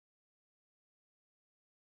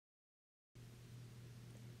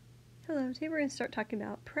Hello, today we're going to start talking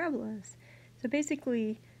about parabolas. So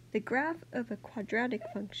basically, the graph of a quadratic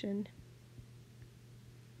function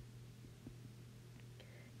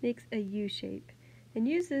makes a U-shape. And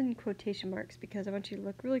use it in quotation marks because I want you to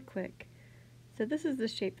look really quick. So this is the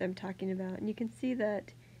shape that I'm talking about, and you can see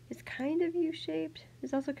that it's kind of U-shaped.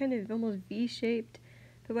 It's also kind of almost V-shaped.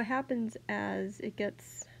 But what happens as it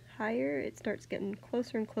gets higher, it starts getting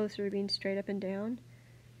closer and closer to being straight up and down.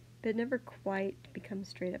 But it never quite becomes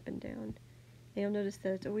straight up and down. And you'll notice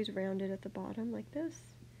that it's always rounded at the bottom like this.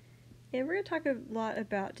 And we're going to talk a lot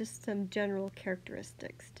about just some general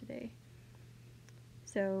characteristics today.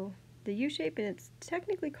 So the U-shape, and it's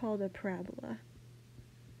technically called a parabola.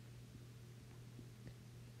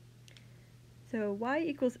 So y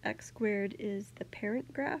equals x squared is the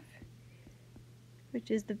parent graph,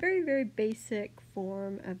 which is the very, very basic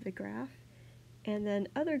form of the graph. And then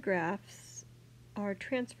other graphs are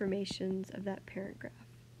transformations of that parent graph.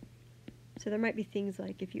 So there might be things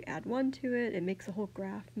like if you add 1 to it, it makes the whole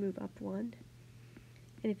graph move up 1.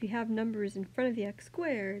 And if you have numbers in front of the x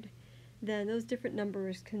squared, then those different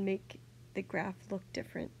numbers can make the graph look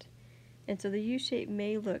different. And so the U-shape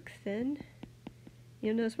may look thin.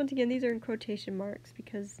 You'll notice once again these are in quotation marks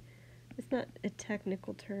because it's not a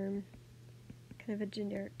technical term, kind of a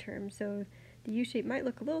generic term. So the U-shape might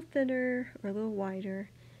look a little thinner or a little wider.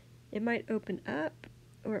 It might open up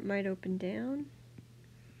or it might open down.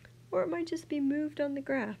 Or it might just be moved on the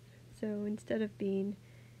graph. So instead of being,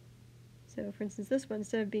 so for instance this one,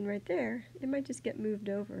 instead of being right there, it might just get moved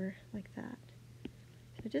over like that.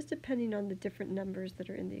 So just depending on the different numbers that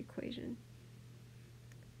are in the equation.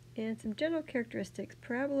 And some general characteristics.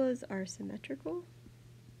 Parabolas are symmetrical,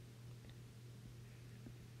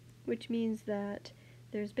 which means that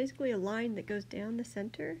there's basically a line that goes down the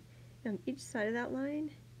center, and on each side of that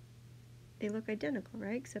line, they look identical,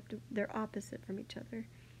 right? Except they're opposite from each other.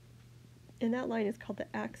 And that line is called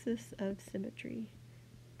the axis of symmetry.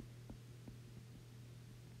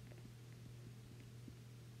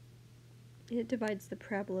 And it divides the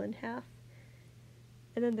parabola in half.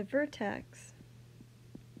 And then the vertex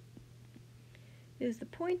is the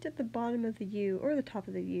point at the bottom of the U, or the top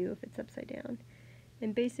of the U if it's upside down.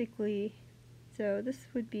 And basically, so this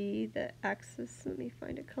would be the axis. Let me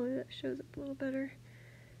find a color that shows up a little better.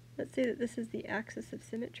 Let's say that this is the axis of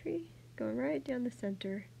symmetry, going right down the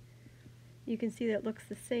center. You can see that it looks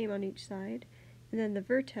the same on each side, and then the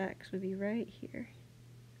vertex would be right here.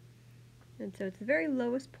 And so it's the very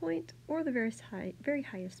lowest point or the very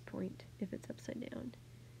highest point if it's upside down.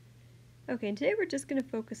 Okay, and today we're just going to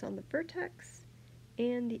focus on the vertex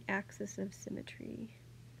and the axis of symmetry.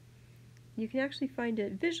 You can actually find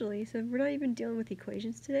it visually, so we're not even dealing with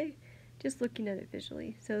equations today, just looking at it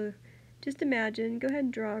visually. So just imagine, go ahead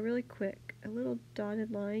and draw really quick, a little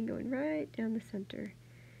dotted line going right down the center.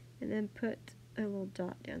 And then put a little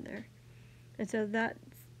dot down there. And so that's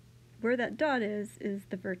where that dot is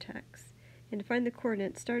the vertex. And to find the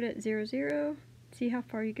coordinates, start at 0, 0, see how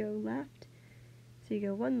far you go left. So you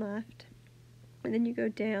go 1 left, and then you go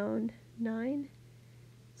down 9.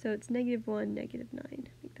 So it's -1, -9.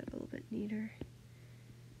 Make that a little bit neater.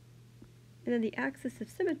 And then the axis of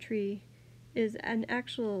symmetry is an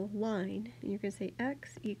actual line, and you're going to say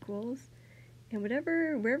x equals, and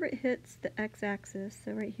wherever it hits the x-axis,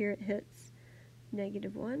 so right here it hits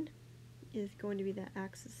 -1, is going to be that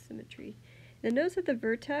axis of symmetry. Now notice that the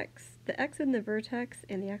vertex, the x in the vertex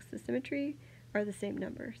and the axis of symmetry are the same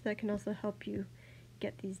number, so that can also help you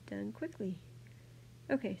get these done quickly.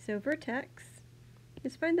 Okay, so vertex,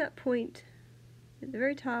 just find that point at the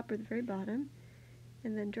very top or the very bottom,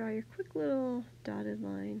 and then draw your quick little dotted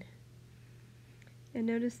line. And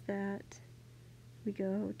notice that we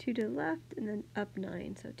go 2 to the left and then up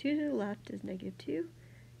 9. So 2 to the left is -2,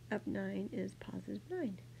 up 9 is +9.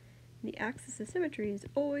 And the axis of symmetry is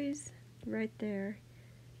always right there,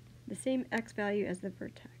 the same x value as the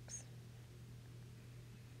vertex.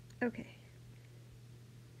 Okay,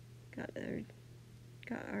 got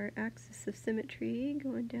our axis of symmetry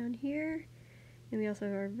going down here, and we also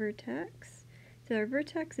have our vertex. So our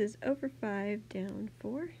vertex is over 5 down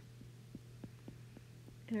 4.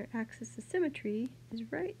 And our axis of symmetry is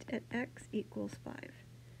right at x equals 5.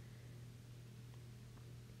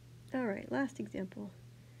 Alright, last example.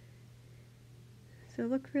 So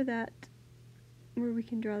look for that, where we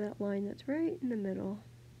can draw that line that's right in the middle.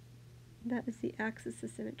 That is the axis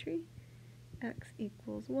of symmetry. X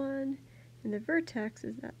equals 1, and the vertex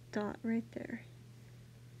is that dot right there.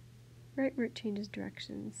 Right where it changes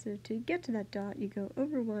direction. So to get to that dot, you go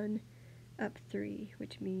over 1, up 3,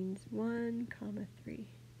 which means 1, 3.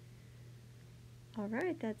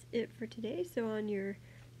 Alright, that's it for today. So on your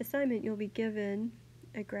assignment, you'll be given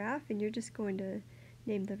a graph, and you're just going to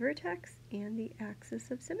name the vertex and the axis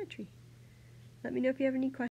of symmetry. Let me know if you have any questions.